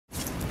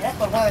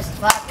Yo,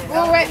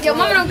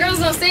 remember them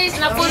girls on stage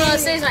and I put on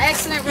stage on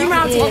accident?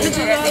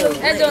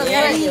 That joint was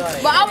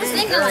right. But I was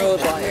thinking like,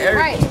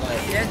 right.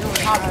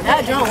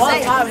 That joint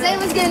was popping. Zay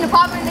was getting the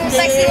popping there,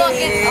 sexy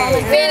looking.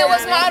 Fina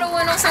was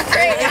modeling on some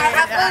crazy.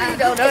 I feel you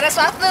though, that's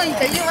why I feel you,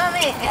 cause you my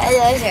man.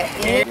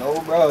 Yo,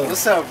 bro.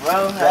 What's up,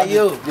 bro? How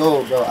you?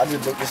 Yo, bro, I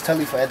just booked this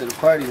telly for after the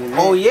party. Man.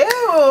 Oh, yeah?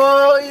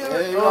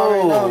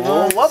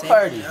 What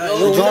party?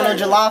 They're joining on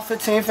July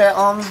 15th at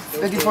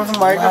 54th and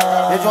Market.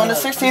 They're joining the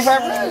 16th at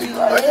Brazil.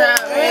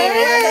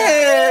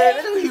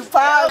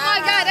 Oh my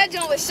god, that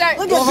joint was sharp.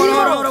 Look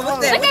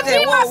at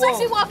P-Mo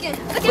sexy walking.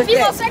 Look at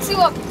P-Mo sexy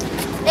walking.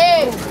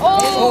 Hey,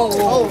 whoa.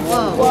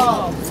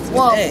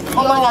 Hey.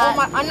 Oh my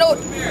god, I know.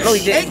 No,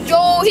 he didn't.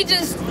 Yo, he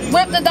just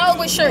ripped the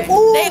 $1 shirt.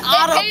 They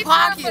out of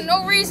pocket for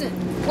no reason.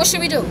 What should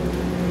we do?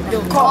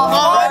 You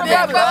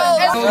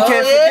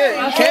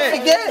can't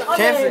forget.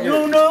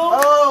 You know.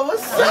 Oh,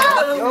 what's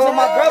up? Yo,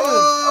 my brother.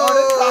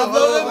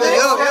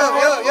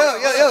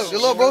 Yo, the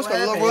little bro's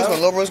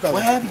coming.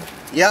 What happened?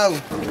 Yo.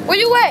 Where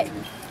you at?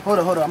 Hold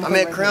on. I'm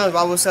at Crowns,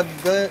 but what's up,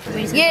 good?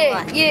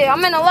 Yeah,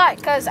 I'm in a lot,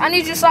 cause I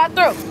need you to slide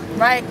through.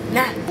 Right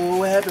now.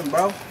 What happened,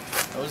 bro?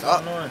 What's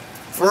going on?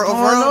 For real?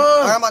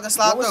 I'm about to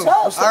slide through.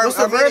 What's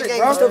the verdict,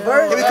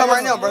 bro? Here we come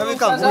right now, bro. Here we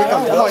come. Come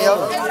on,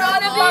 yo. It's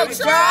gonna be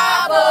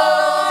trouble.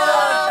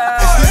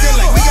 It's looking like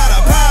we got a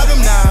problem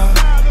now.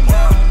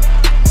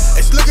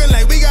 It's looking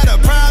like we got a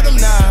problem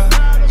now.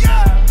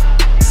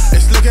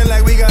 It's looking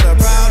like we got a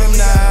problem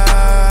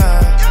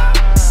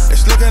now.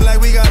 It's looking like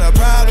we got a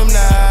problem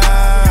now.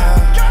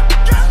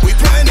 We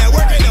putting that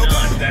work in your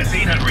body. That's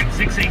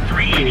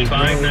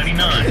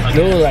 800-683-8599.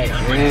 Yo, like,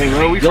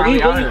 yo, we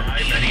finally out here.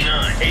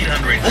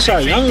 That's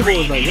our young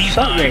boys, like, what's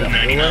up, yo?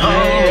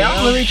 Hey,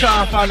 I'm really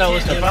trying to find out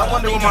what's up. I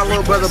wonder what my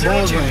little brother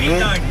Bones went, man.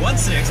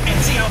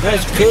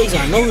 That's crazy.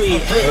 I know he.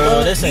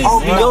 This ain't.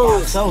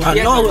 Yo, I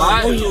know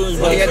he was.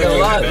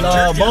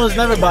 No, Bones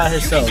never by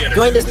himself.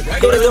 Go ahead, this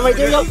right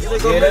there, yo.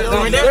 There's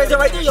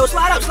right there, yo.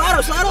 Slide up.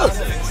 Yeah, slide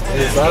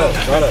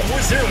up.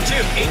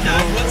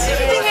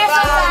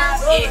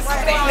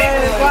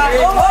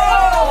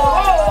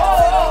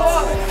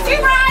 402-8916. We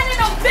riding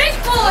them big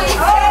boys.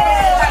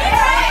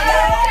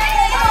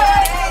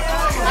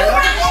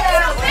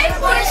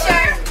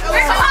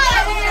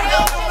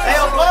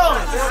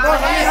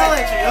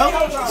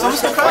 So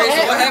what's the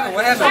problem? What happened?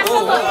 What's up,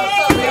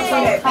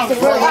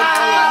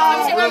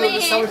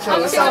 Mary? So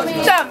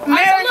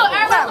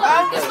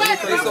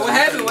what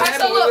happened?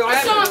 So look,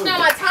 I'm showing them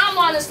my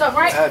timeline and stuff,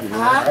 right?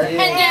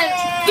 And then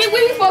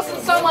we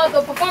posted some of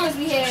the performance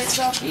we had and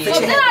stuff. So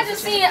then I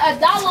just seen a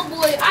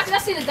 $Boy. I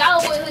see the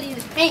 $Boy hoodie in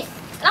the paint,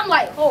 and I'm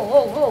like,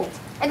 oh.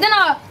 And then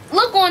I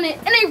look on it,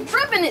 and they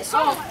ripping it.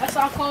 So that's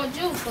why I called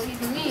you, so you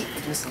can meet.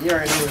 You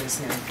already know where this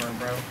came from,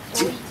 bro.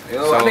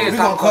 Yo, I think We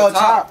gonna call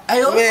top.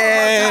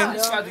 Man.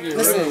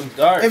 Listen,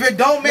 if it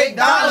don't make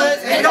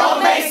dollars, it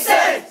don't make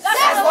sense.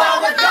 That's why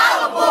we're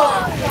 $Boy.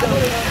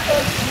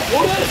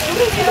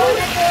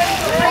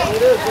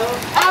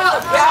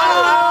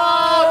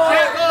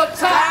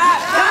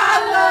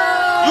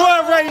 You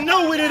already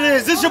know what it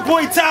is. This your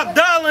boy Top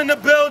Dollar in the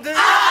building.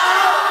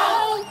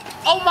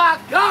 Oh my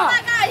God.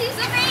 He's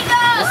a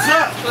What's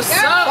up? What's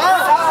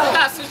up? We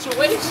got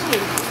situation.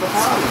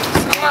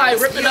 Somebody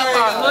ripping up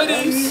our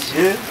hoodies.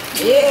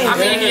 Yeah. I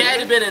mean, he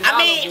had been in.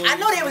 I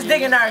know they was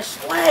digging our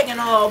swag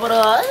and all, but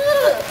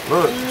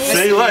Look,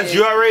 say less.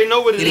 You already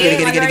know what it is.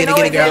 Get it, girl. Get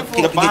it, girl.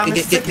 Take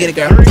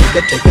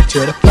it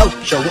to the flow,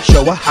 show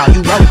her how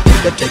you roll.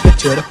 Take it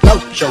to the flow,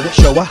 show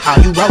her how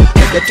you roll.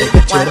 Take it to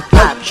the flow,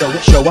 show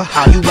her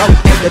how you roll.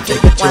 Take it to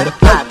the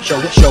flow, show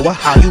her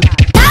how you.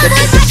 Take it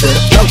to the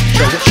flow,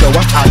 show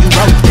her how you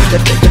roll.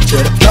 Take it to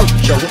the flow,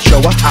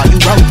 show her how you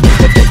roll.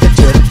 Take it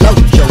to the flow,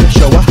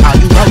 show her how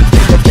you roll.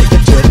 Take it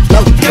to the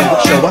flow,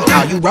 show her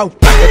how you roll.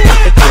 Take it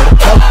to the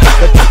flow,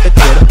 take it to the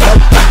flow, take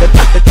it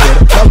to the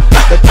flow,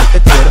 take it to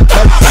the flow, take it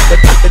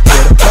to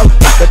the flow,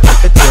 take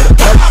it to the flow,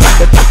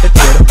 take it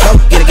to the flow.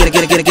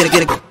 Get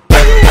it.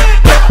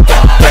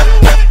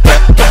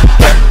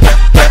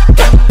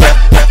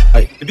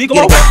 Hey, the beat go.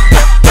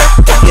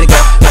 Get it, go.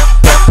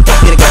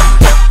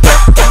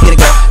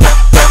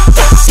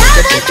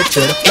 Take it to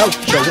the flow,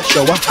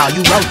 show her how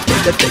you roll.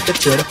 Take it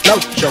to the flow,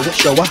 show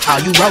her how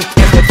you roll.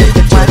 Take it to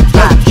the flow,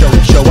 show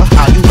her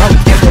how you roll.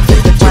 Take it to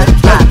the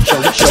flow,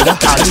 show her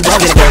how you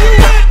roll.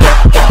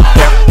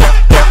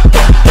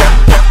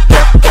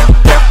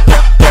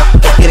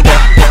 Get it,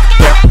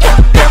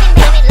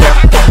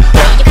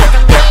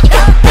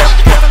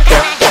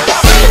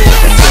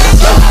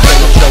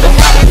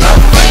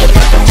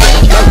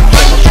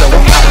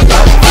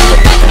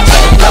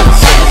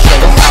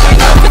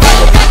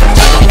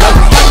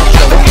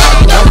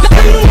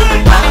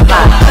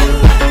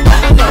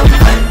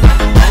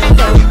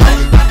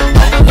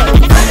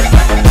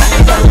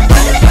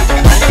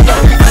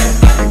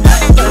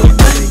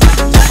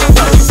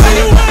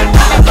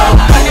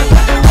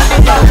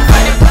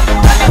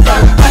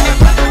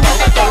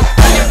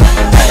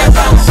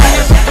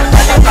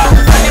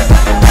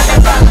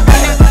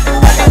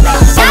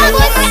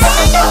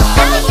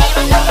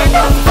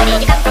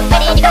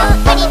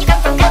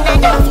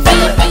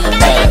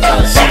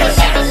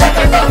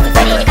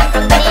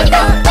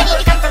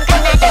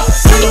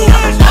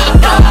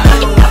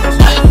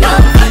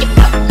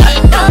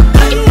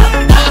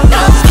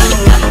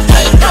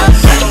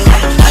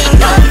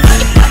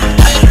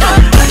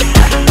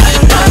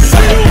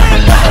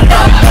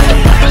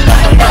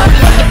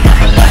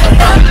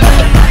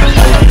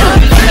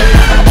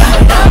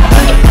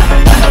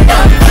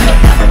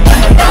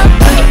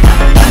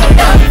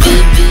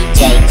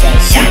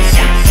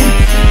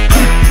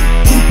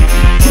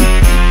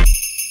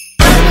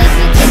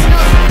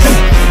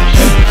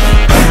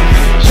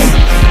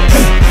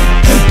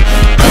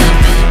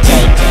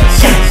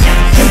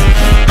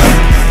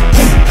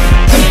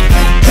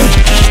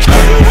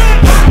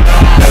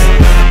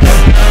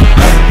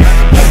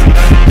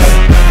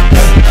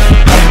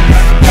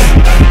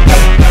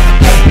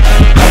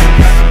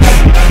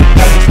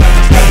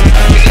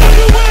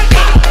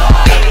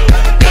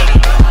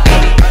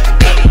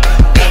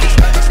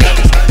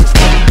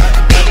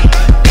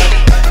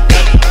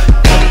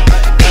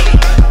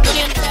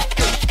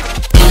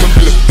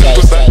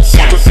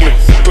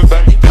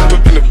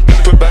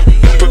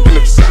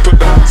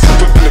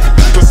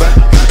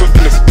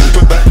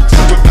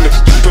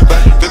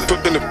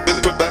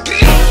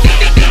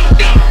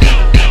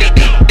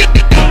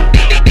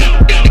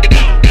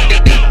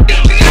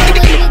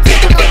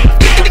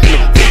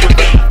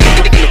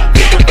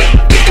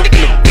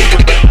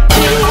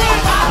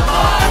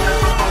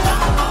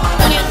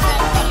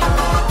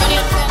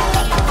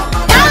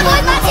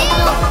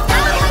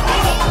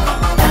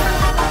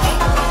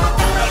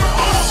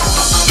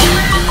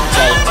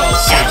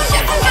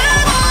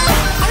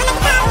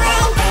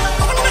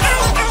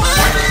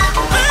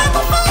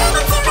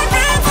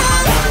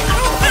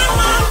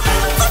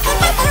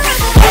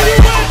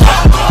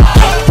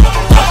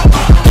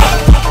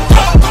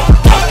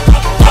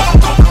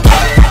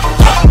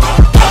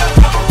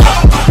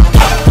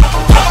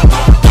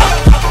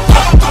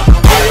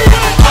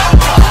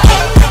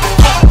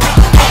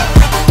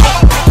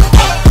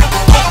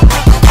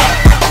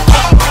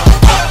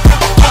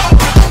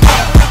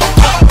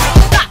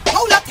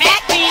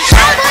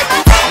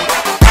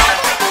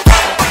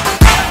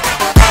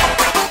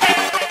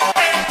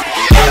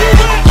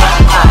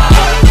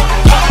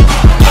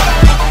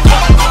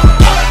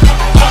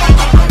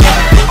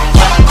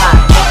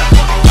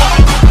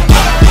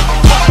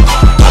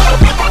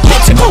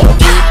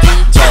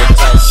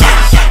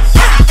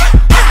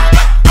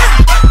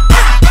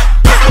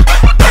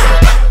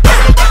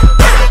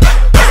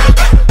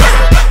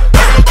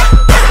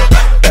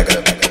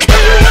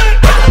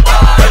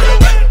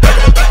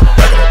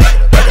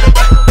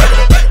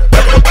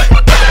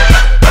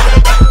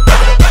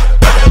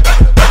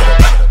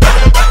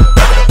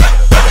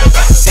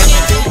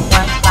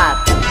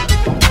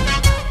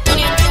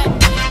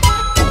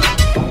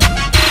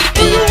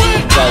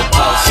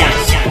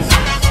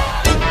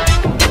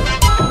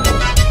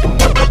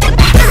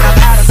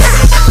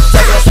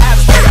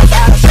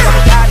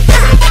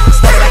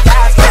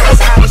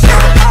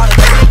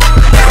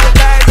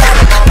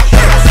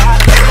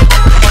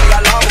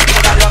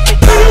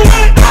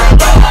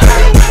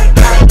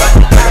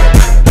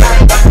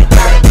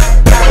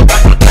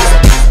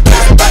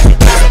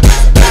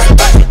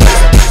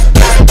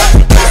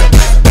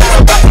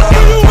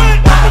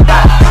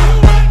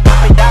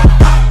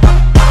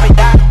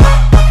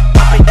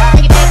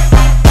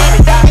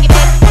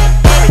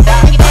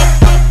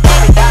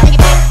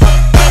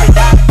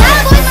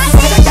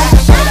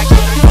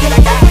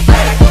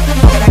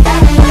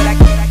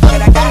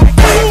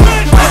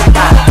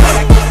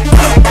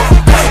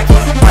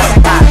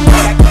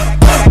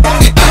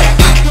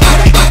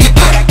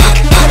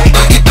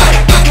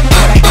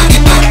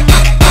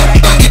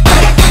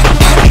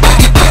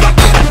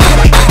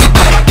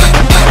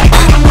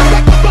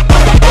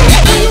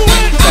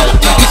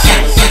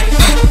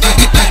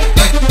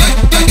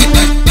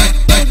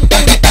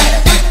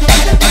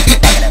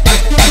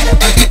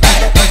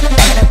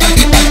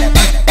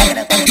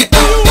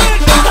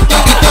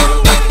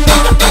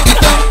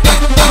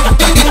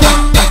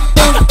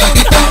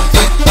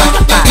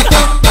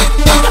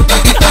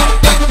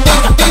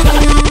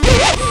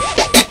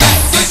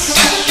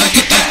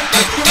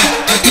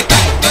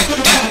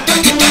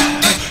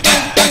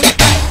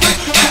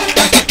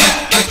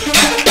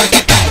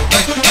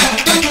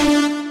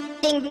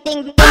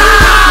 ding.